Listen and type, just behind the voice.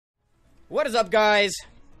What is up, guys?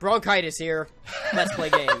 Bronchitis here. Let's play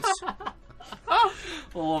games.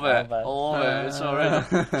 Love it. It's so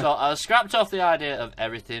random. So I scrapped off the idea of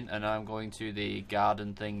everything, and I'm going to the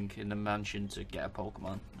garden thing in the mansion to get a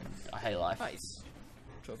Pokemon. I hate life. Nice.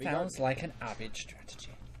 Trophy Sounds like an avid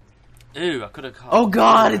strategy. Ooh, I could have. Oh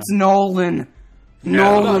God, it's Nolan.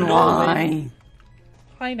 Nolan, why?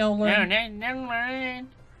 Hi, Nolan. No.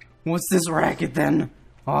 What's this racket then?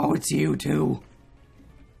 Oh, it's you too.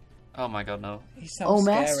 Oh my God, no. Oh,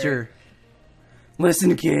 Master.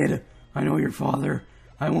 Listen, kid. I know your father.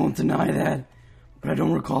 I won't deny that. But I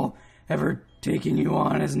don't recall ever taking you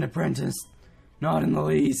on as an apprentice. Not in the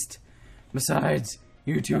least. Besides,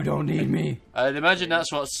 you two don't need me. I'd imagine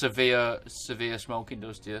that's what severe smoking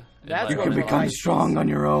does to you. That's You what can become strong on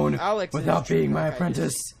your own Alex without is being my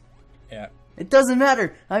bronchitis. apprentice. Yeah. It doesn't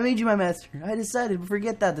matter. I made you my master. I decided.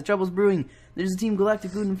 Forget that. The trouble's brewing. There's a Team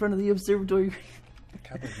Galactic Food in front of the observatory. I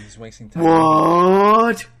can't believe he's wasting time.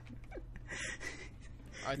 What?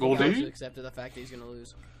 I think Goldie? Alex accepted the fact that he's gonna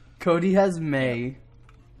lose. Cody has May.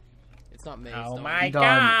 It's not May. Oh it's my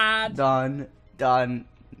Done. God. Done.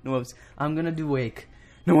 Whoops. I'm gonna do Wake.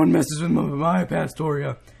 No one messes with my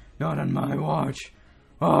Pastoria. Not on my watch.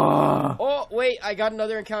 Ah. Oh wait, I got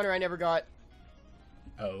another encounter I never got.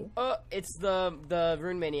 Oh. It's the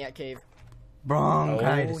Rune Maniac cave.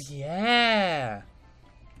 Bronchitis. Oh, yeah.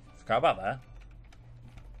 Forgot about that.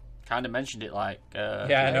 Kind of mentioned it like.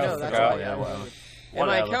 Yeah, I know. No, that's forgot. why. Yeah, whatever. And my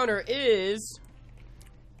Whatever. encounter is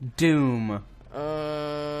Doom.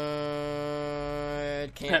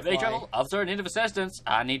 can't Hey, fly. trouble. Officer in need of assistance.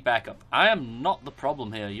 I need backup. I am not the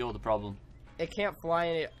problem here. You're the problem. It can't fly,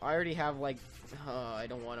 and I already have like. I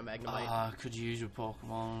don't want a Magnemite. Could you use your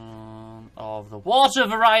Pokemon of the water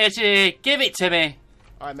variety? Give it to me.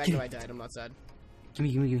 Alright, Magnemite died. I'm not sad. Gimme.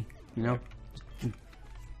 You know?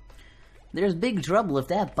 There's big trouble if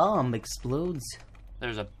that bomb explodes.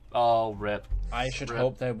 There's a rip. I should Rip.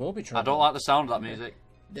 hope there will be trouble. I don't like the sound of that music.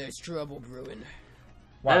 There's trouble brewing.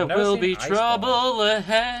 Wow, There I've never will seen be Ice trouble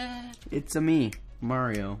ahead. It's a me,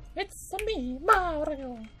 Mario. It's me,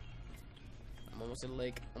 Mario. I'm almost at the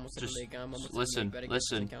lake. Almost at Just the lake. I'm almost listen, at the lake. Better get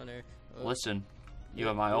listen. this encounter. Listen, you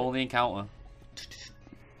are my only encounter.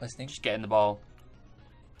 Listening. Just get in the ball.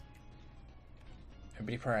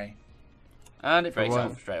 Everybody pray. And it breaks what?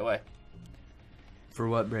 off straight away. For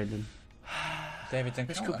what, Brandon? David's This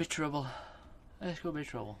encounter. could be trouble. This could be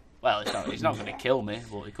trouble. Well, it's not. He's not going to kill me,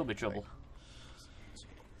 but it could be trouble.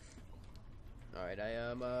 Alright, I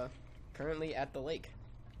am currently at the lake.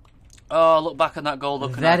 Oh, look back on that goal.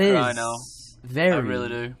 Look at That that is cry now. very I really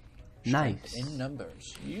do. nice. In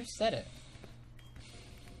numbers. You said it.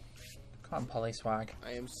 Come on, Polly Swag.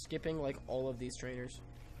 I am skipping like all of these trainers.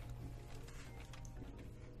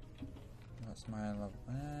 What's my level?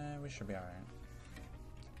 We should be alright.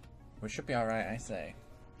 We should be alright, I say.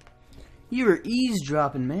 You're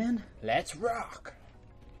eavesdropping, man. Let's rock!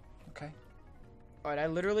 Okay. Alright, I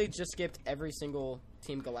literally just skipped every single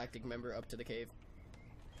Team Galactic member up to the cave.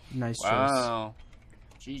 Nice choice. Wow.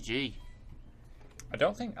 GG.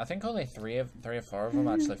 I think only three or four of them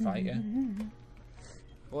actually fight you.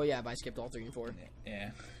 Well, yeah, but I skipped all 3 and 4.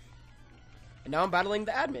 Yeah. And now I'm battling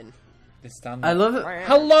the admin. This stand. I love it.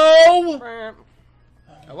 Hello!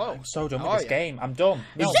 Hello. I'm so done How with are this ya? game. I'm done.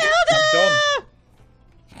 No, I'm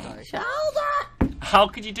done. Sorry. How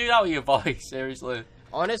could you do that with your voice? Seriously.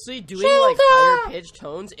 Honestly, doing like higher pitched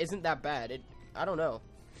tones isn't that bad. I don't know.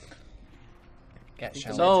 Get So-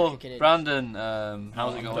 shelled. So, Chicken eggs. Brandon,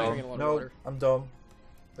 how's it I'm going? drinking a lot of No, water. I'm done.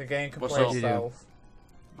 The game can What's play up? itself.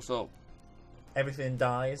 What's up? Everything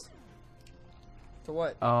dies. For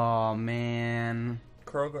what? Oh man.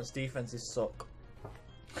 Krogut's defenses suck.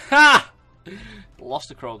 Ha! Lost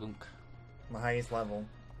to Krogunk. My highest level.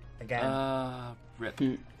 Again. Rip.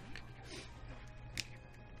 Hmm.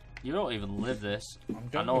 You don't even live this. I'm I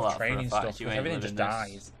done know with that for a training fact. stuff You because ain't everything just living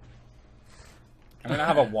this. dies. I'm gonna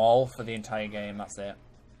have a wall for the entire game, that's it.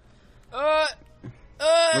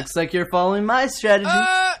 Looks like you're following my strategy.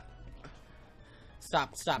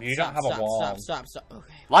 Stop, stop, You stop, don't have a stop, wall. stop.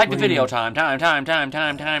 Okay. Like the What do you video.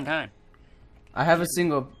 mean? Time. I have a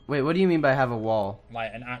single. Wait, what do you mean by have a wall?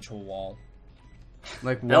 Like an actual wall.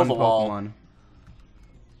 Like Build one a wall. Pokemon.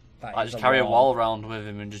 That I is just carry a wall around with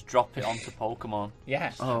him and just drop it onto Pokemon.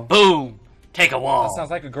 Yeah. Oh. Boom! Take a wall. That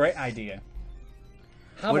sounds like a great idea.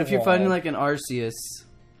 Have What a if you're wall, fighting like an Arceus?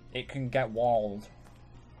 It can get walled.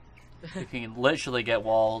 You can literally get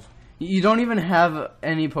walled. You don't even have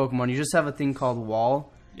any Pokemon. You just have a thing called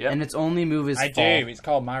Wall, Yep. and its only move is I Fall. do. It's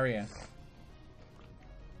called Mario.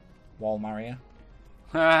 Wall Mario.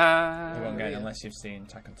 You won't get it yeah. unless you've seen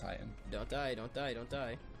Attack on Titan. Don't die, don't die, don't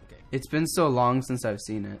die. Okay. It's been so long since I've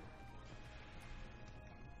seen it.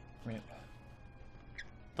 Rip.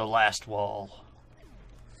 The last wall.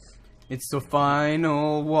 It's the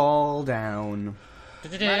final wall down.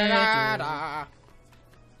 Da-da-da-da.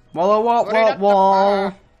 Wall, wall, wall,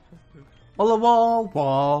 wall. Wall, wall,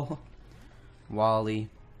 wall. Wally.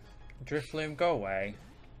 Drifloom, go away.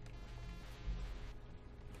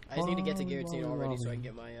 I just need to get to Guillotine already so I can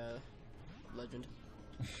get my legend.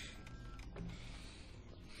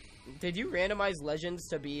 Did you randomize legends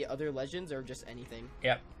to be other legends or just anything?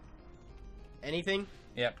 Yep. Anything?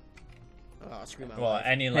 Yep. Oh, screw my Well, life.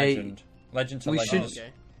 any Hey, legend. Legend to we legend. should-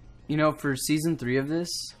 Okay. You know, for season 3 of this,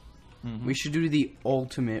 we should do the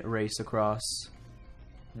ultimate race across.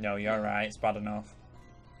 No, you're right. It's bad enough.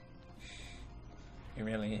 It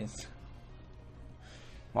really is.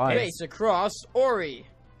 Why? Race across Ori.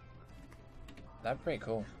 That'd be pretty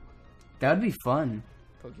cool. That'd be fun.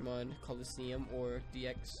 Pokemon Coliseum or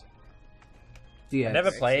DX. DX. I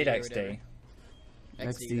never XD played or XD.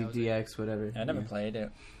 XD, that was it. DX, whatever. I never Yeah. played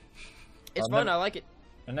it. It's I've fun. never- I like it.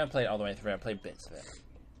 I never played it all the way through. I played bits of it.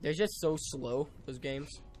 They're just so slow, those games.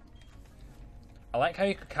 I like how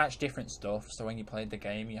you could catch different stuff. So when you played the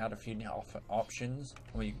game, you had a few options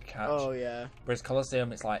where you could catch. Oh yeah. Whereas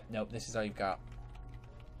Coliseum, it's like, nope, this is all you've got.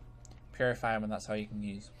 Purify and that's all you can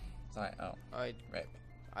use. It's like, oh, rip.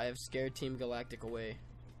 I have scared Team Galactic away.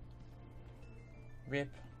 Rip.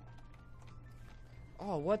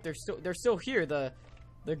 Oh, what? They're still here. The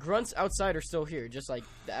grunts outside are still here, just like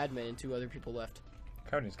the admin and 2 other people left.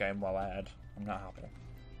 Cody's game well ahead. I'm not happy.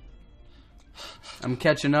 I'm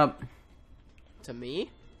catching up To me?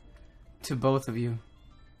 to both of you.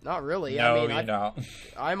 Not really. No, I mean, you're not.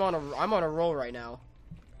 I'm on a roll right now.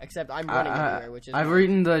 Except I'm running everywhere, which is I've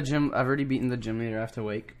beaten the gym. I've already beaten the gym leader. I have to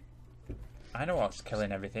wake. I know what's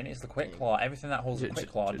killing everything. It's the Quick Claw. Everything that holds a Quick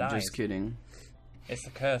Claw dies. Just kidding. It's the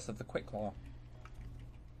curse of the Quick Claw.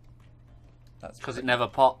 That's Because it never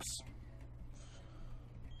pops.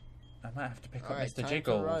 I might have to pick up Alright, Mr. time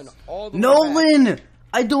to run Jiggles. all the way back Nolan,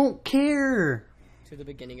 I don't care. to the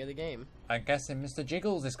beginning of the game. I'm guessing Mr.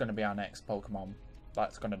 Jiggles is going to be our next Pokemon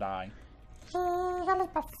that's going to die.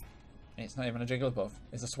 It's not even a Jigglypuff.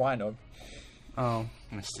 It's a Swinub. Oh,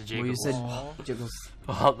 Mr. Jiggles. well, you said Aw. Jiggles.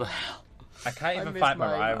 What the hell? I can't I even miss fight my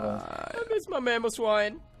my, rival. I miss my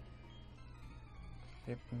Mamoswine.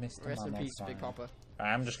 Mr. Rest in Mamoswine. peace, Big Papa.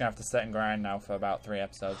 I'm just going to have to sit and grind now for about 3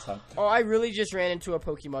 episodes. So Oh, I really just ran into a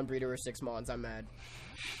Pokemon breeder with 6 mons. I'm mad.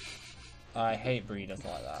 I hate breeders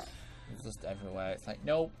like that. It's just everywhere. It's like,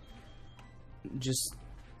 nope. Just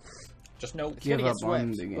Nope. It's give gonna up get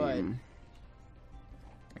on swept, the but- game.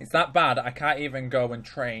 It's that bad. I can't even go and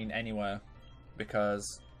train anywhere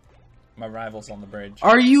because my rival's on the bridge.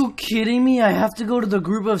 Are you kidding me? I have to go to the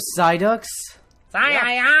group of Psyducks?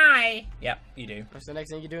 Yep, you do. What's the next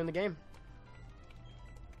thing you do in the game?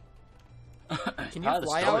 Can you Part of the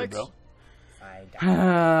fly, story, Alex?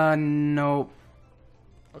 bro. Nope.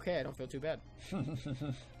 Okay, I don't feel too bad.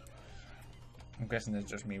 I'm guessing it's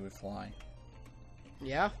just me with fly.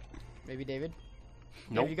 Yeah? Maybe David?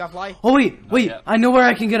 Nope. Have you got fly? Oh wait, yet. I know where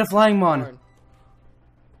I can get a flying mon. Darn.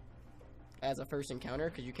 As a first encounter,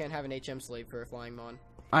 because you can't have an HM slave for a flying mon.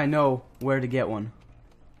 I know where to get one.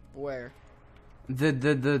 Where?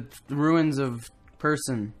 The ruins of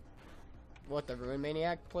person. What, the Ruin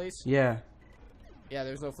Maniac place? Yeah. Yeah,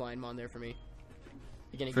 there's no flying mon there for me.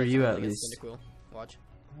 You're gonna For get you, something at like a least. Cyndaquil. Watch.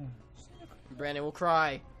 Brandon will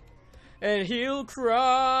cry. And he'll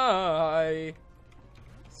cry.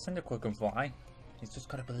 Cyndaquil can fly. He's just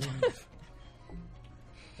got to believe.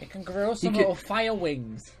 It can grow some can- little fire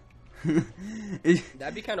wings.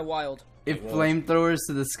 That'd be kind of wild. If would. flamethrowers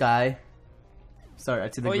to the sky. Sorry,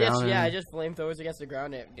 to the Oh, yes, ground. yeah, and- just flamethrowers against the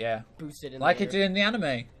ground and it Yeah. boosted in Like the it did in the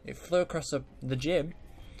anime. It flew across the gym.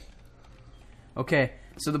 Okay,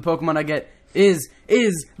 so the Pokemon I get is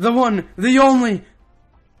the one, the only.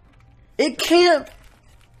 It can't.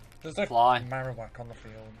 There's a Fly. Marowak on the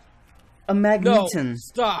field. A No, Magneton.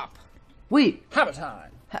 stop. Wait, Hammer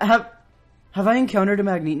time! have I encountered a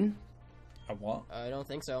Magneton? A what? I don't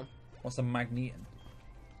think so. What's a Magneton?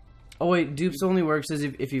 Oh wait, dupes only works as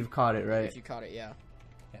if you've caught it, right? If you caught it, yeah.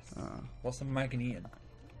 Yes. What's a Magneton?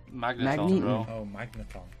 Magneton, Magneton. bro. Oh,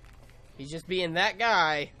 Magneton. He's just being that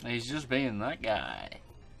guy. He's just being that guy.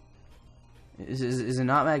 Is it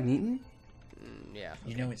not Magneton? Yeah.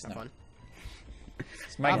 You know it's have not. fun.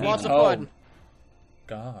 It's Have Magneton. lots of fun.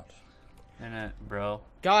 God. Innit, bro?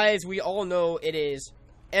 Guys, we all know it is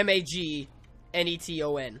Magneton.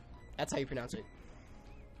 That's how you pronounce it.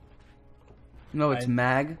 No, it's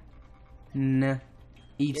Mag. N.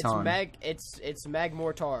 It's Eton. it's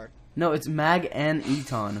Magmortar. No, it's Mag and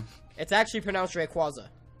Eton. It's actually pronounced Rayquaza.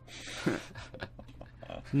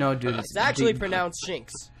 No, dude, It's actually pronounced Shinx.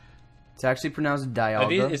 It's actually pronounced Are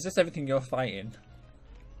these- Dialga. Is this everything you're fighting?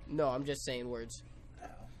 No, I'm just saying words.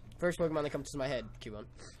 First Pokemon that comes to my head, Cubone.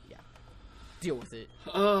 Yeah. Deal with it.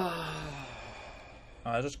 Oh,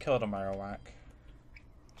 I just killed a Marowak.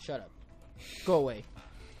 Shut up. Go away.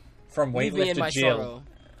 From Leave me in my weightlifter Jill. sorrow.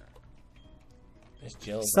 It's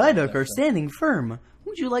Jill. Psyduck are standing firm.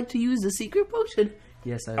 Would you like to use the secret potion?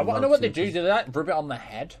 Yes, I want to know what they do. Do they like rub it on the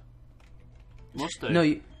head? Must do. No,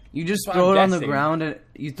 you just That's what throw I'm it on the guessing. ground and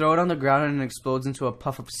you throw it on the ground and it explodes into a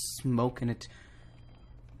puff of smoke and it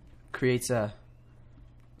creates a.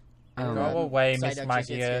 I don't Go know. away, Psyduck Miss just gets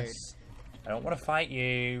Magius. I don't want to fight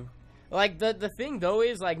you. Like the thing though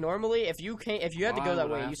is like normally if you had to Why go that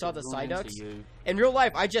would I way, have you saw to the run into Psyducks. you? In real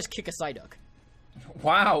life, I just kick a Psyduck.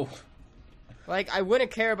 Wow. Like I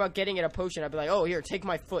wouldn't care about getting it a potion. I'd be like, oh here, take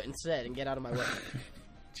my foot instead and get out of my way.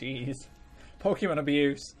 Jeez. Pokemon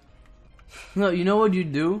abuse. No, you know what you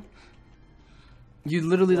do? You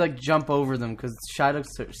literally like jump over them because Psyducks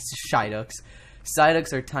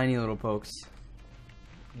are tiny little pokes.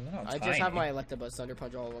 They're not I just tiny. have my Electabuzz Thunder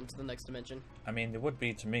Punch all onto the next dimension. I mean, they would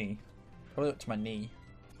be to me. Probably up to my knee.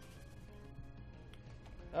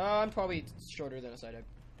 I'm probably shorter than a Psyduck.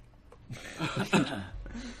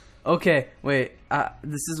 Okay, wait.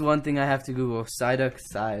 This is one thing I have to Google. Psyduck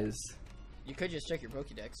size. You could just check your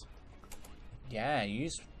Pokédex. Yeah,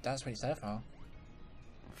 that's what he's there for.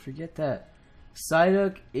 Forget that.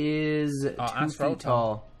 Psyduck is 2 ask feet Rotom.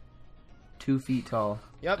 tall. 2 feet tall.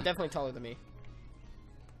 Yep, definitely taller than me.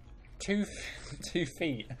 2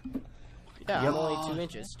 feet. Yeah, Yep. I'm only 2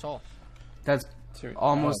 inches tall. That's Two-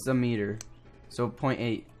 almost a meter. So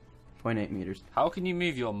 0.8 meters. How can you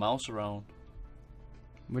move your mouse around?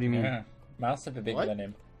 What do you mean? Yeah. Mouse would be bigger What? than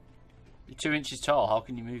him. You're 2 inches tall. How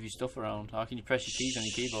can you move your stuff around? How can you press your keys on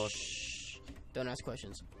your keyboard? Don't ask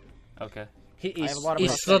questions. Okay. He have a lot of he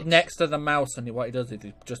stood prosthetics. next to the mouse, and what he does is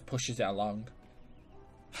he just pushes it along.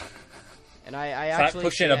 And I It's like actually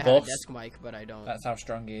pushing say a I had a bus. desk mic, but I don't. That's how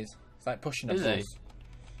strong he is. It's like pushing a Is he? bus.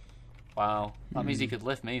 Wow. That means he could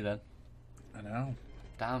lift me then. I know.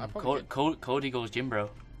 Damn. probably Cody goes gym bro.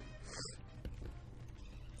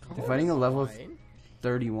 They're fighting a level of Fine.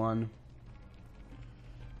 31.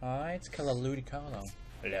 Alright, let's kill a Ludicolo.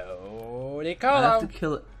 I have Ludicolo! to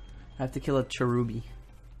kill it. I have to kill a Cherubi.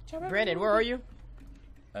 Brandon, where are you?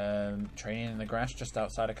 Training in the grass just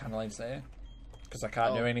outside of Candlelight City. Because I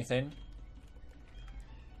can't do Oh. anything.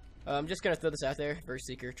 I'm just gonna throw this out there. Verse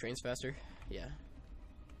Seeker trains faster. Yeah.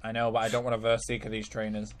 I know, but I don't want to verse seeker these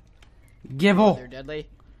trainers. They're Gibble! deadly.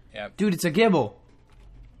 Dude, it's a Gibble!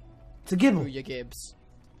 It's a Ooh, Gibble! ya Gibbs.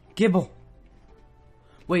 Gibble!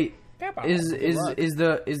 Wait, is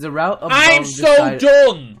the route above I'm the so side-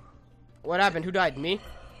 done! What happened? Who died? Me?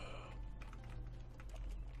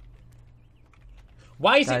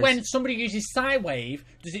 Why is it Guys. when somebody uses Psywave,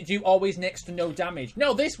 does it do always next to no damage?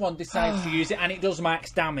 No, this one decides to use it and it does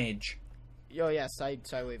max damage. Yo, yeah,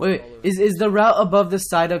 sidewave. Wait, all over. is the route above the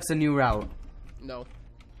Psyducks a new route? No.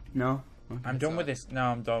 No? I'm done with this. No,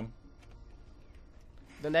 I'm done.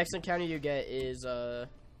 The next encounter you get is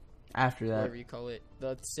After that. whatever you call it,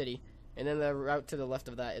 the city, and then the route to the left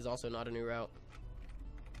of that is also not a new route.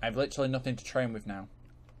 I've literally nothing to train with now.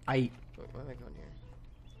 Wait, where am I going here?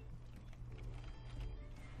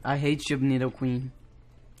 I hate you, Nidoqueen.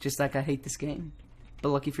 Just like I hate this game. But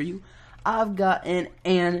lucky for you, I've got an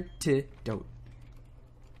antidote.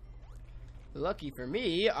 Lucky for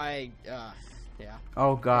me, yeah.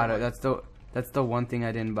 Oh god, that's the one thing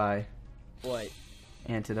I didn't buy. What?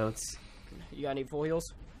 Antidotes. You got any full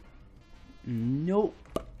heals? Nope.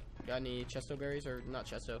 Got any chesto berries or not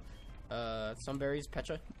chesto? Some berries,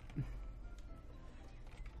 pecha.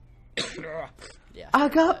 Yeah. I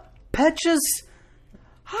got Petches.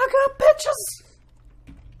 I got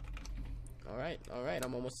Petches. All right.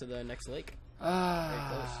 I'm almost to the next lake. Very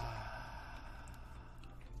close.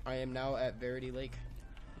 I am now at Verity Lake.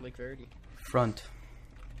 Lake Verity. Front.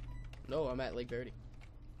 No, I'm at Lake Verity.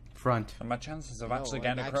 Front. And my chances of No, actually I'm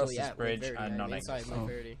getting across actually this at Lake bridge Verity. are I'm non inside existent. Lake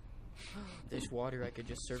Verity. This water I could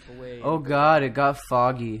just surf away. Oh god, it got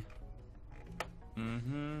foggy.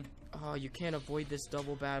 Mm-hmm. Oh, you can't avoid this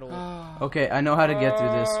double battle. Okay, I know how to get through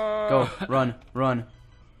this. Go, run, run.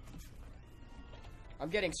 I'm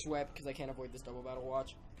getting swept because I can't avoid this double battle.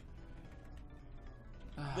 Watch.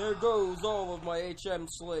 There goes all of my HM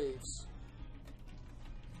slaves.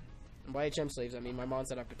 And by HM slaves, I mean my mons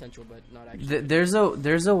that have potential, but not actually. There's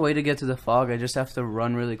a way to get to the fog. I just have to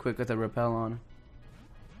run really quick with the rappel on.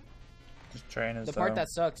 Just trainers, The part that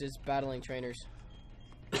sucks is battling trainers.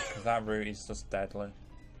 that route is just deadly.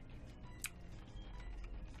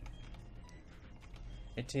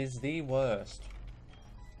 It is the worst.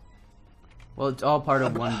 Well, it's all part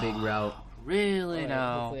of one big route. Really Alright,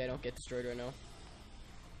 now? hopefully I don't get destroyed right now.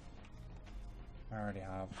 I already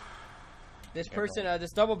have. This person,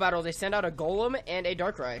 this double battle, they send out a golem and a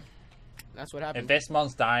Darkrai. That's what happened. If this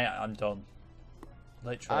monster die, I'm done.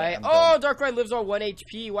 Literally, I'm oh, done. Darkrai lives on 1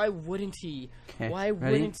 HP. Why wouldn't he? Okay, Why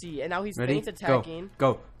ready? wouldn't he? And now he's Ready? faint attacking.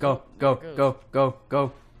 Go. There it goes.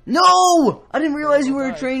 Go. No! I didn't realize you were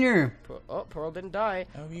a Die. trainer. Oh, Pearl didn't die.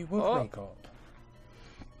 Oh, you would Oh. wake up.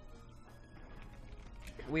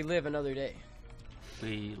 We live another day.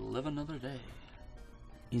 We live another day.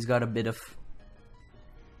 He's got a bit of...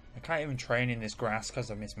 I can't even train in this grass because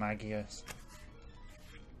of Miss Magius.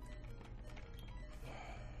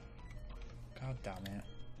 God damn it.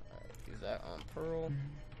 Alright, use that on Pearl.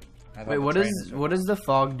 I thought Wait, the what trainers what does the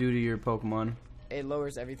fog do to your Pokemon? It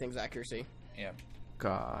lowers everything's accuracy Yeah.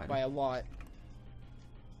 God. by a lot.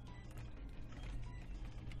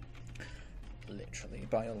 Literally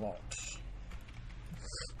by a lot.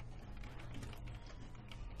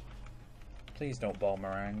 Please don't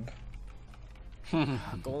boomerang.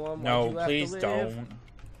 Golem, No, why'd you have to please live? don't.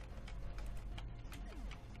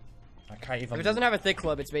 I can't even. If it doesn't have a thick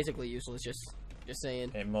club, it's basically useless. Just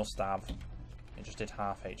saying. It must have. It just did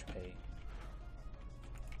half HP.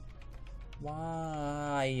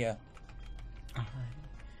 Why?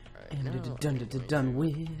 Alright, now Done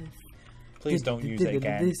with. Please don't use it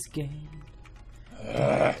again. This game.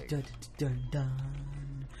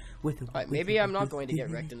 Done. Alright, maybe I'm not going to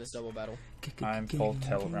get wrecked in this double battle. I'm full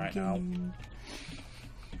tilt right now.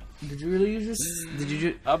 Did you really use this? Did you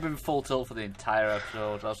just... I've been full tilt for the entire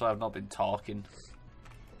episode. That's why I've not been talking.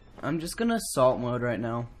 I'm just gonna assault mode right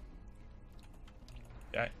now.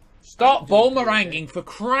 Yeah. Stop boomeranging for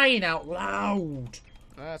crying out loud!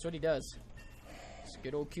 That's what he does. It's a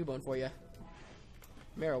good old Cubone for you.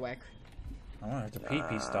 Marowak. I wanted to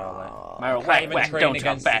pee-pee Starlet. Meryl, Can't whack, even whack, train don't come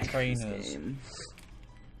against the back. trainers.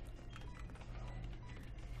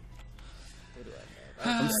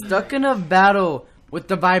 I'm stuck in a battle with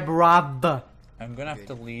the Vibrava. I'm gonna have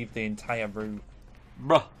to leave the entire route.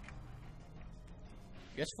 Bruh.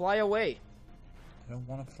 Just fly away. I don't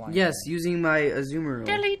want to fly. Yes, away. using my Azumarill.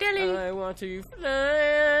 I want to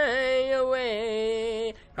fly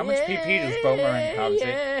away. How much PP does Boomerang have? Is it-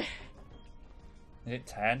 yeah. Is it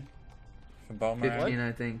 10? For boomerang? 15,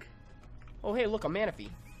 I think. Oh, hey, look, a Manaphy.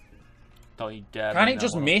 Don't you dare. Can bring it that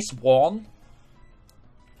just one up. miss one?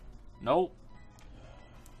 Nope.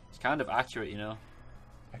 It's kind of accurate, you know.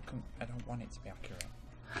 I don't want it to be accurate.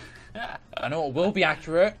 I know it will be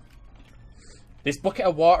accurate. This bucket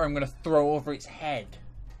of water I'm going to throw over its head.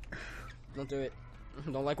 Don't do it.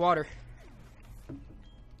 Don't like water.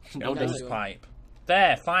 No Okay. hose pipe.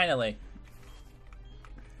 There, finally.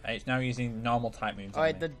 It's now using normal type moves. on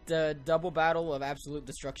Alright, me. the double battle of absolute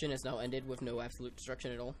destruction has now ended with no absolute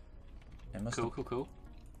destruction at all. It must Cool, cool, cool.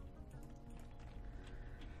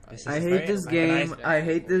 This is I a hate very this game. organized- I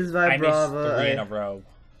hate this I missed 3 Vibrava. in a row.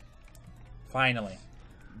 Finally.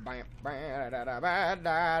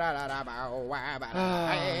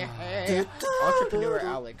 Entrepreneur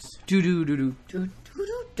Alex. Now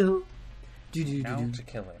to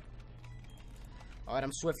kill it. Alright,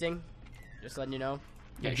 I'm swifting. Just letting you know.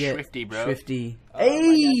 Get Get swifty, bro. Swifty. Oh, my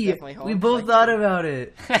dad's Hey! definitely home. We both thought about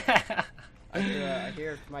it. I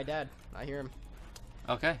hear my dad. I hear him.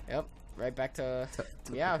 Okay. Yep. Right back to.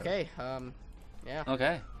 Yeah. Okay. Yeah.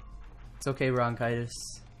 Okay. It's okay, bronchitis.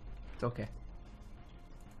 It's okay.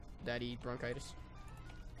 Daddy bronchitis.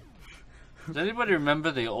 Does anybody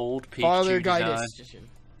remember the old Pikachu Father design? Gitis. Just kidding.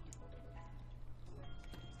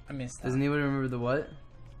 I missed that. Does anybody remember the what?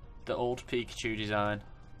 The old Pikachu design.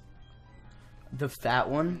 The fat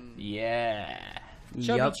one? Yeah.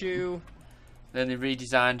 Chubby Yup. Chew. Then they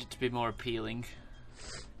redesigned it to be more appealing.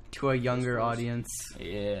 To a younger audience.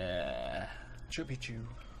 Yeah. Chubby Chew.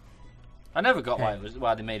 I never got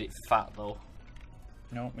why they made it fat though.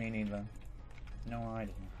 No, me neither. No, I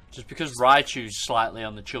didn't. Just because Raichu's slightly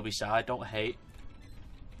on the chubby side, don't hate.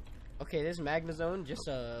 Okay, this Magnezone just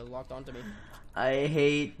locked onto me. I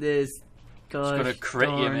hate this. Gosh, gonna crit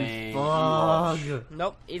you, darn mate. fog.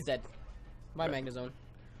 Nope, he's dead. My Magnezone.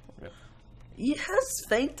 He has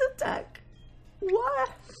feint attack. What?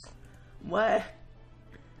 What?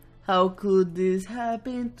 How could this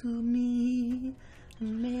happen to me? I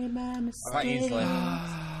made my Quite mistake. easily.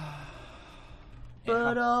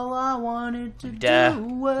 But all I wanted to Duh. do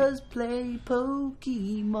was play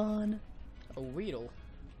Pokemon. A Weedle.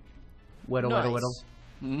 Whittle, Nice. whittle, whittle.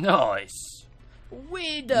 Nice.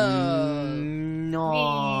 Weedle!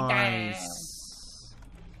 Nice.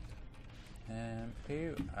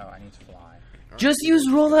 Poo. Oh, I need to fly. Just use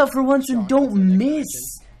rollout for once and Shock, don't that's the next miss.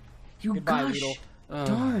 question. You Goodbye, gosh Weedle.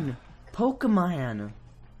 darn. Pokemon.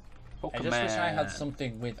 I just wish I had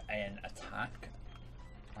something with an attack.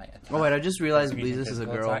 Like attack. Oh wait, I just realized Using Lisa's is a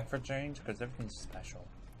physical girl. attack for change because everything's special.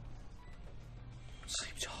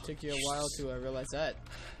 Took you a while to realize that.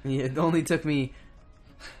 Yeah, it only took me.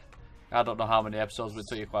 I don't know how many episodes, but it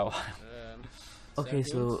took you quite a while. Okay, 17,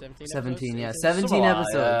 so 17 17, yeah, episodes? 17 Something like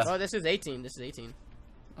episodes. Oh, this is 18. This is 18.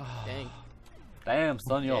 Dang. Damn,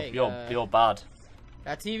 son, Okay, you're bad.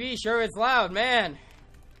 That TV sure is loud, man.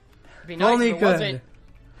 It'd be If nice only if you it could. wasn't.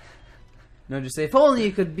 No, just say if only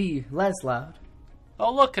you could be less loud.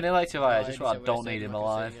 Oh, look, an electrifier. Oh, Just I what I said don't said, need him I'm not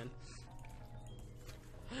gonna alive. say it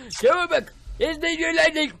again. Show back. Is this your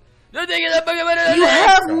lightning? Nothing is a You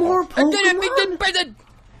have more I didn't make this Pokemon? present.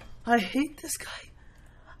 I hate this guy.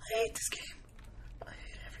 I hate this game.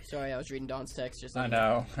 Sorry, I was reading Don's text. Just I like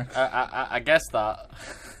know. I guess that.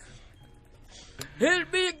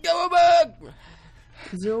 Help me, go back.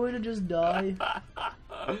 Is there a way to just die?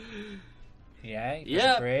 Yeah,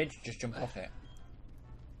 Yeah. bridge, just jump off it.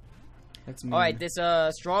 That's me. All right, this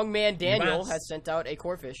strong man Daniel Must. has sent out a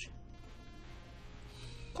corfish.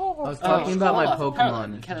 I was talking about my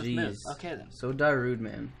Pokemon. Kenneth Jeez. Mills. Okay then. So rude,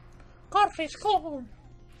 man. Corfish, corn.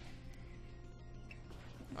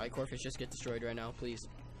 All right, corfish, just get destroyed right now, please.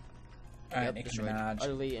 Alright, Nicki destroyed. Minaj.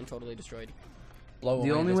 Utterly and totally destroyed. Blow The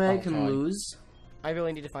away only this way I ball can toy. lose. I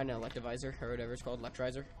really need to find an electivizer or whatever it's called,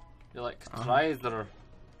 electrizer. You're like, try there.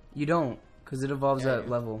 You don't, because it evolves Yeah, at yeah.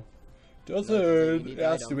 level. You need the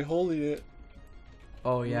item. be holding it.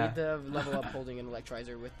 Oh You yeah. need the level up holding an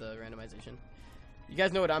electrizer with the randomization. You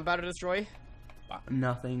guys know what I'm about to destroy?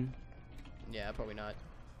 Nothing. Yeah, probably not.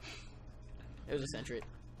 It was a Sentret.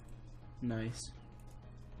 Nice.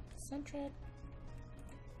 Sentret.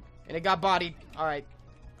 And it got bodied. Alright.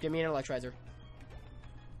 Give me an electrizer.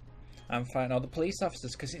 I'm fighting all the police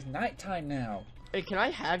officers because it's nighttime now. Hey, can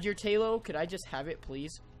I have your Talo? Could I just have it,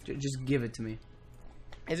 please? Just give it to me.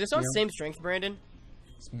 Is this on Yeah. same strength, Brandon?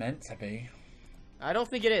 It's meant to be. I don't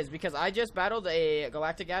think it is, because I just battled a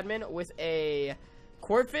Galactic Admin with a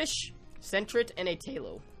Corphish, Sentret, and a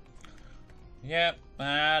Talo. Yep,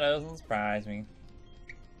 that doesn't surprise me.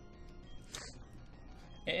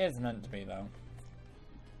 It is meant to be, though.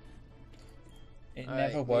 It Alright,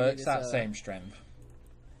 never maybe works this, that same strength.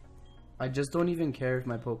 I just don't even care if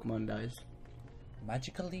my Pokemon dies.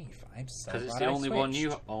 Magical Leaf, I'm so Because it's glad the I only one switched.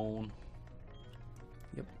 you own.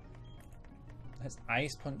 Let's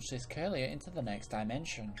ice punch this Curlier into the next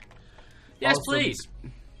dimension. Yes, Also, please.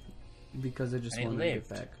 Because I just And it wanted to get lived.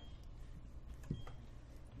 back.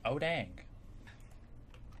 Oh dang.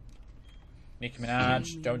 Nicki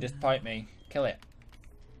Minaj, don't disappoint me. Kill it.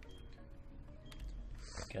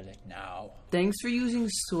 Kill it now. Thanks for using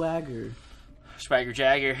Swagger. Swagger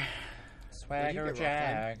Jagger. Swagger get,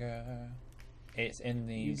 Jagger. It's in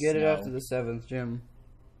the You get it snow. after the 7th gym.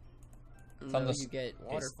 It's on No, the you get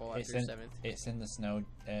Waterfall it's after in, 7th. It's in the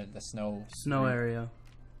snow. Snow area.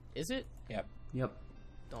 Is it? Yep. Yep.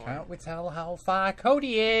 Darn. Can't we tell how far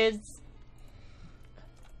Cody is?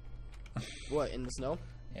 What, in the snow?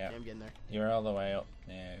 Yeah. Yeah, I'm getting there. You're all the way up.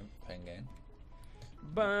 Yeah, pinging.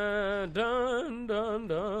 Dun, dun, dun,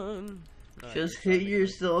 dun. Just hit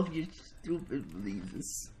yourself, you stupid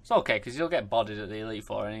believers. It's okay, because you'll get bodied at the Elite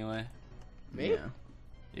Four anyway. Me? Yeah.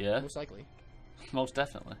 Yeah, Most likely. most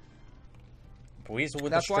definitely. Weasel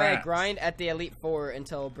with That's the why I straps. grind at the Elite Four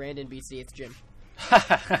until Brandon beats the 8th gym.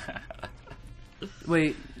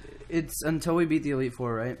 Wait, it's until we beat the Elite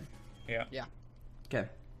Four, right? Yeah. Yeah. Okay.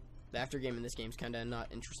 The after game in this game's kind of not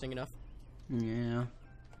interesting enough. Yeah.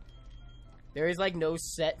 There is like no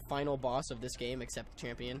set final boss of this game except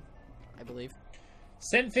champion, I believe.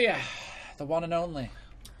 Cynthia, the one and only.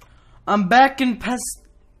 I'm back in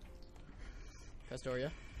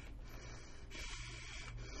Pastoria.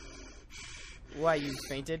 Why, you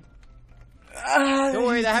fainted? Don't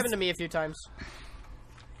worry, that happened to me a few times.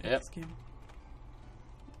 Yep.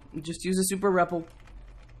 Just use a Super Repel.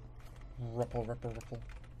 Ripple, ripple, ripple.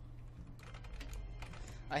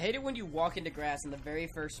 I hate it when you walk into grass in the very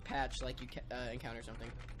first patch, like you encounter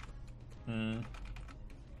something. Hmm.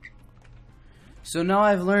 So now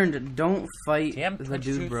I've learned, don't fight Damn, the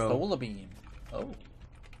dude, bro. Solar Beam. Oh.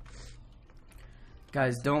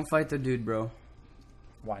 Guys, don't fight the dude, bro.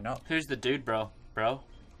 Why not? Who's the dude, bro?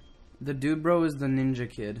 The dude, bro, is the ninja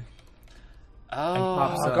kid. Oh.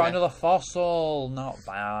 pops I've up. got another fossil. Not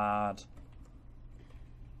bad.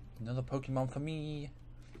 Another Pokemon for me.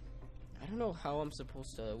 I don't know how I'm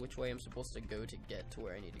supposed to, which way I'm supposed to go to get to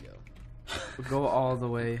where I need to go. Go all the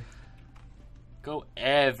way. Go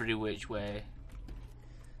every which way.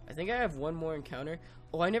 I think I have one more encounter.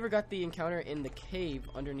 Oh, I never got the encounter in the cave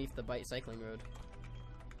underneath the Bite Cycling Road.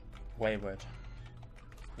 Wayward.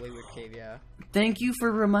 Wayward Cave, yeah. Thank you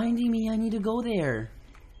for reminding me I need to go there.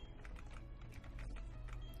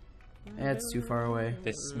 That's too far away.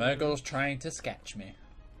 This Smurgle's trying to sketch me.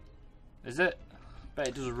 Is it? Bet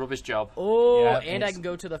it does a rubbish job. Oh, Yeah, and I it's- can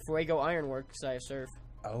go to the Fuego Ironworks I surf.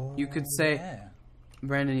 Oh, You could say- yeah.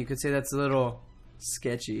 Brandon, you could say that's a little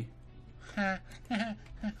sketchy.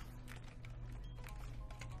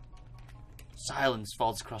 Silence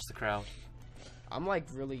falls across the crowd. I'm like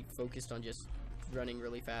really focused on just running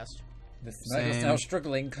really fast. The Smurgle's Same. now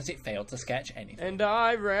struggling because it failed to sketch anything. And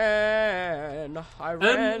I ran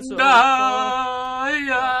And so far.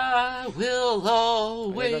 I will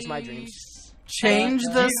always. There goes my dreams. Change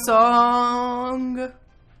the song!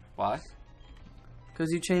 Why?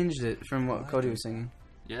 Because you changed it from what Cody was singing.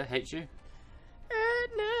 Yeah, hate you.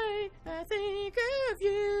 At night, I think of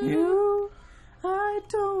you. You, I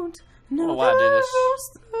don't know Oh, why I do this?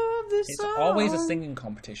 most of this It's song. always a singing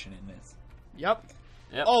competition in this. Yep.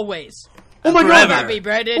 Yep. Always. Oh my Forever. god! Happy,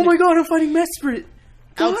 Brandon. Oh my god, I'm fighting Mesprit!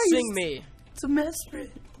 Guys, Outsing me. It's a Mesprit.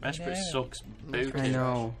 Mesprit No. sucks. Boo. I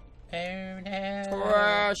know. Oh no.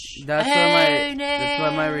 Trash. That's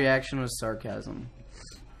why my reaction was sarcasm.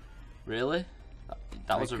 Really?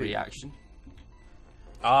 That was I a could- reaction.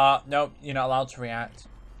 No, you're not allowed to react.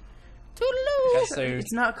 Toodaloo. Get sued.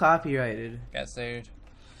 It's not copyrighted. Get sued.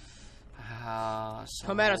 So...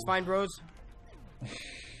 Come at us, fine bros.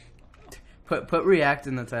 Put react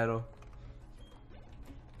in the title.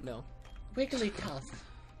 No. Wigglytuff.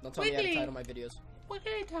 Don't tell me how to title my videos.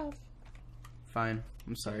 Wigglytuff. Fine.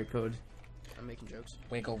 I'm sorry, Code. I'm making jokes.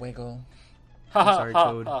 Wiggle, wiggle. sorry,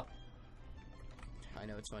 Toad. I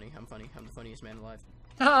know it's funny. I'm funny. I'm the funniest man alive.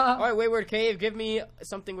 I Alright, Wayward Cave, give me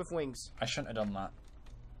something with wings. shouldn't have done that.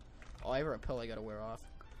 Oh, I have a pill I gotta wear off.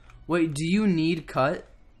 Wait, do you need cut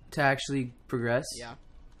to actually progress? Yeah.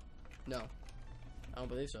 No. I don't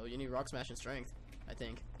believe so. You need rock smash and strength. I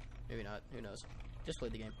think. Maybe not. Who knows? Just play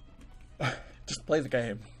the game. Just play the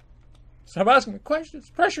game. Stop asking me questions.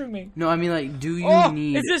 Pressuring me. No, I mean like, do you Oh!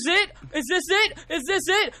 need? Is this it? Is this it? Is this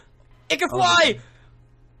it? It can fly!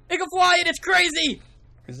 It can fly and it's crazy!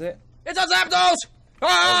 Is it? It's a Zapdos!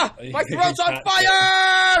 Ah! Oh, My you throat's on can't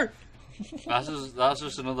fire! That's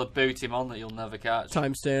just another booty mon that you'll never catch.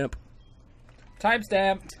 Timestamp.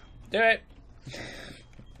 Timestamp. Do it.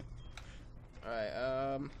 Alright,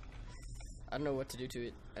 I don't know what to do to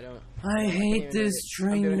it. I don't. I hate this I'm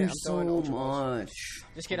doing it. trainer I'm so throwing Ultra Balls. much.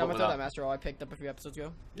 Just kidding, I'm gonna throw that Master Ball I picked up a few episodes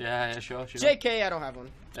ago. Yeah, sure. JK, I don't have one.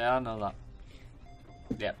 Yeah, I know that.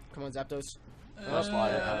 Yeah. Come on, Zapdos. That's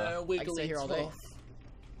why I can stay here all day.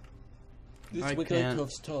 This I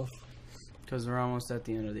Wigglytuff's tough. Because we're almost at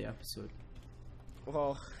the end of the episode.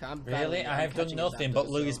 Well, I'm Really? battling- I I'm have done catching nothing Zapdos, but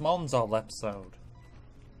lose so- Mons all episode.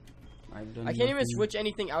 I've done I can't even nothing. switch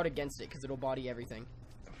anything out against it because it'll body everything.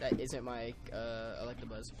 That isn't my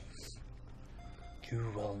Electabuzz.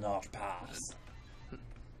 You will not pass.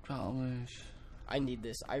 I need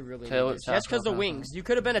this. I really Taylor, need this. Just because the wings. You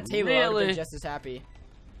could have been a Taylor. I would have Really? been just as happy.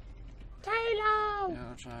 Taylor!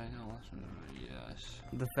 Yeah, try yes.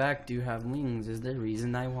 The fact you have wings is the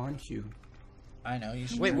reason I want you. I know, you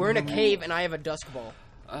should Wait, we're in a cave and I have a Dusk Ball.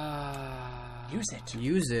 use it.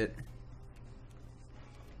 Use it.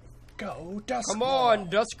 Go, Dusk Come Ball. on,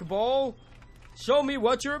 Dusk Ball. Show me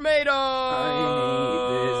what you're made of. I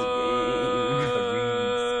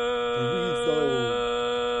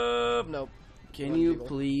Nope. hate this game. Can One you giggle.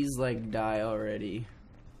 please like die already?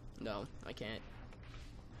 No, I can't.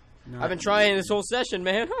 Not I've been trying this whole session,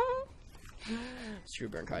 man. Screw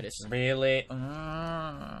bronchitis. Really?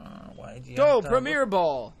 Why'd you Go, have to- Premier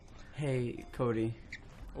Ball. Hey, Cody.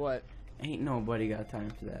 What? Ain't nobody got time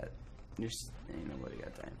for that. Just ain't nobody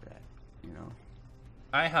got time for that. You know.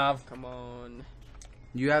 I have. Come on.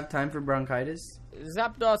 You have time for bronchitis?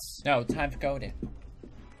 Zapdos. No, time for Cody.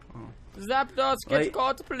 Zapdos, get Wait.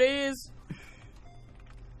 caught, please.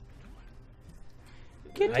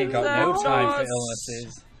 I ain't got no Zapdos. time for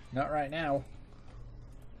illnesses. Not right now.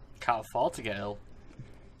 Can't afford to get ill.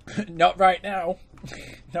 Not right now.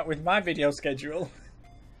 Not with my video schedule.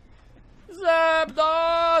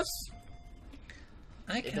 Zapdos.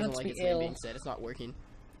 I It doesn't can't like be its name ill. being said. It's not working.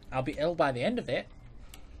 I'll be ill by the end of it.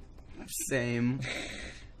 Same.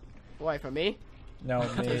 Why, for me? No,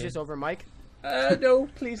 It's me. just over Mike. No,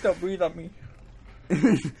 please don't breathe on me.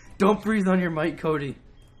 Don't breathe on your mic, Cody.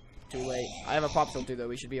 Too late. I have a pop filter though.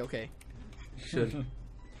 We should be okay. Should.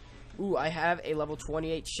 Ooh, I have a level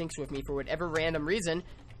 28 Shinx with me for whatever random reason.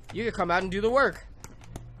 You could come out and do the work.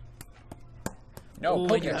 No, Ooh,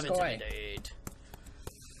 Pokemon, you have go away. Intimidate.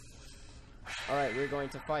 Alright, we're going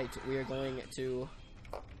to fight. We are going to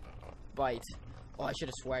bite. Oh, I should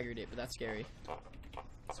have swaggered it, but that's scary.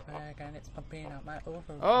 Swag and it's pumping out my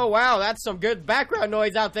overall. Oh, wow, that's some good background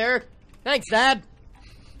noise out there. Thanks, Dad.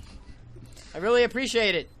 I really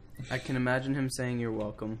appreciate it. I can imagine him saying you're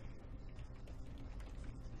welcome.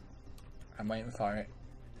 I'm waiting for it.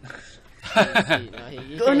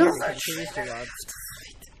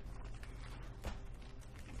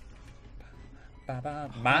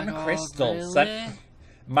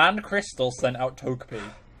 Man Crystal sent out Togepi.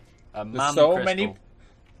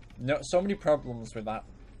 There's so many problems with that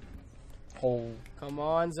whole Come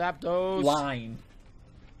on, Zapdos. line.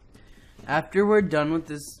 After we're done with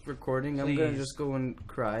this recording, I'm gonna Please. just go and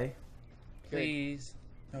cry. Please.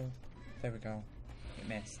 No. There we go. It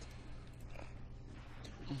missed.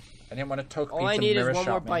 I didn't want to Togepi All I to need is mirror one more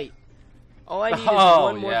shot me. bite. All I need is Oh,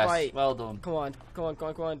 one more yes. bite. Well done. Come on, come on, come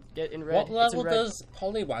on, come on. Get in red. What It's in level red. does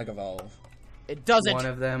Poliwag evolve? It doesn't. One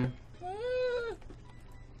of them.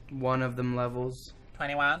 One of them levels.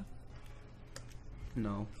 21.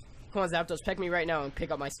 No. Come on, Zapdos, peck me right now and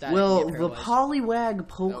pick up my stat. Well, and get the paralyzed. Poliwag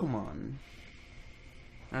Pokemon.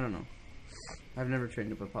 I don't know. I've never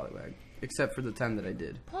trained up a Poliwag. Except for the time that I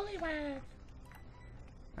did. Poliwag.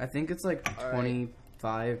 I think it's like All right.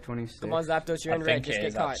 25, 26. Come on, Zapdos, you're in I red. think Just it get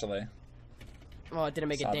is, caught. actually. Oh, it didn't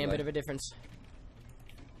make a damn Sadly. bit of a difference.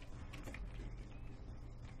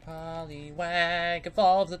 Poliwag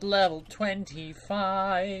evolves at level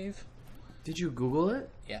 25. Did you Google it?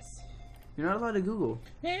 Yes. You're not allowed to Google.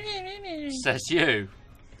 Says you.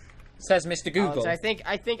 Says Mr. Google. Alex,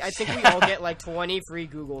 I think we all get like 20 free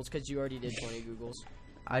Googles because you already did 20 Googles.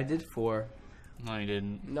 I did 4. No, you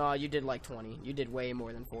didn't. No, you did like 20. You did way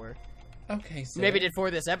more than 4. Okay, so Maybe did 4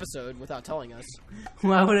 this episode without telling us.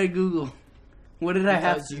 Why would I Google? What did I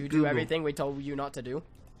have Because to you Google? do everything we told you not to do.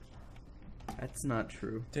 That's not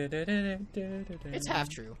true. It's half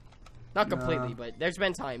true. Not completely, Nah. but there's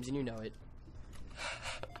been times and you know it.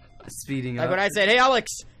 Speeding Like up. when I said, "Hey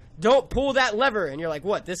Alex, don't pull that lever," and you're like,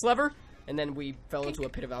 "What? This lever?" And then we fell into a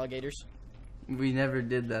pit of alligators. We never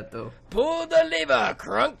did that though. Pull the lever,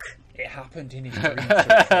 Crunk. It happened in his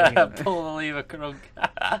dreams. Pull the lever, Crunk.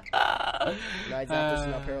 Right, Zapdos is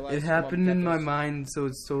not paralyzed. It Come on, happened in my Zapdos. mind, so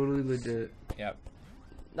it's totally legit. Yep.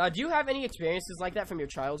 Now, do you have any experiences like that from your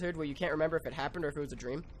childhood where you can't remember if it happened or if it was a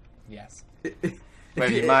dream? Yes.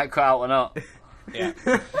 Whether you might cut out or not. Yeah.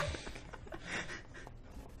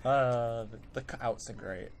 The cutouts are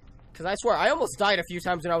great. Because I swear, I almost died a few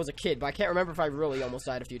times when I was a kid, but I can't remember if I really almost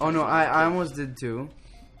died a few Oh times. no, when I was a I kid. almost did too.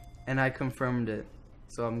 And I confirmed it.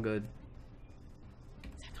 So I'm good.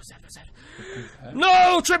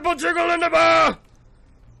 No! Triple jiggle in the bar!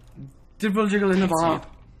 Triple jiggle in the bar.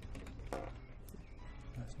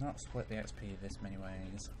 Let's not split the XP this many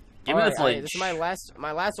ways. Give me the Alright, flinch. this is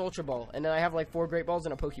my last Ultra Ball, and then I have like 4 Great Balls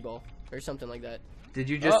and a Pokeball, or something like that. Did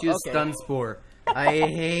you just use okay. Stun Spore? I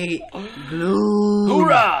hate glue.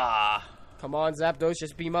 Hoorah! Come on, Zapdos,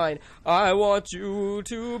 just be mine. I want you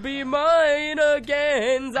to be mine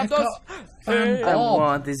again, Zapdos. Hey. I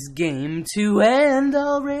want this game to end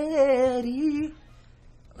already.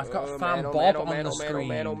 I've got Oh, Fan man, oh, Bob man, oh, on man, the oh, man, screen. oh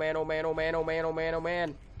man, oh man, oh man, oh man, oh man, oh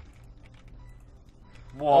man.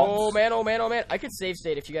 What? Oh man, oh man, oh man. I could save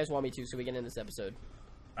state if you guys want me to, so we can end this episode.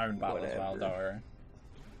 I'm in battle as well, Whatever. don't worry.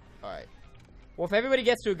 Alright. Well, if everybody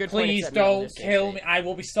gets to a good point, Please except me, I'll don't just save kill state. me. I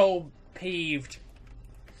will be so peeved.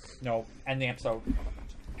 No, end the episode.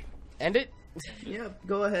 End it? Yeah,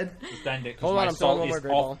 go ahead. Just end it, Hold because on, my I'm throwing salt one more is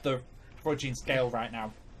great off the fudging scale right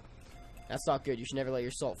now. That's not good. You should never let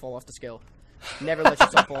your salt fall off the scale. Never let your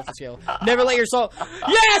salt fall off the scale. Never let your salt.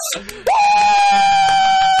 Yes!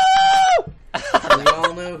 We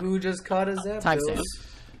all know who just caught a Zapdos. Timestamp.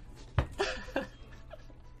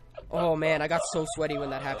 Oh man, I got so sweaty when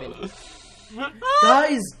that happened.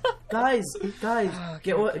 Guys!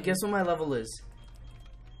 Guess what my level is?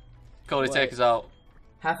 Cody, What? take us out.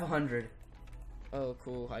 Half 100. Oh,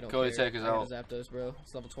 cool. I don't Cody, care. take us I got out. Zapdos, bro.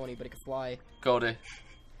 It's level 20, but it can fly. Cody.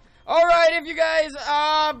 Alright, if you guys,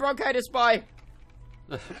 bronchitis, bye.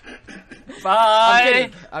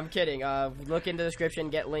 Bye! I'm kidding. Look in the description,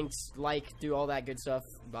 get links, like, do all that good stuff.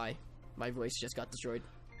 Bye. My voice just got destroyed.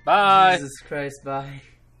 Bye! Jesus Christ, bye.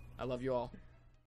 I love you all.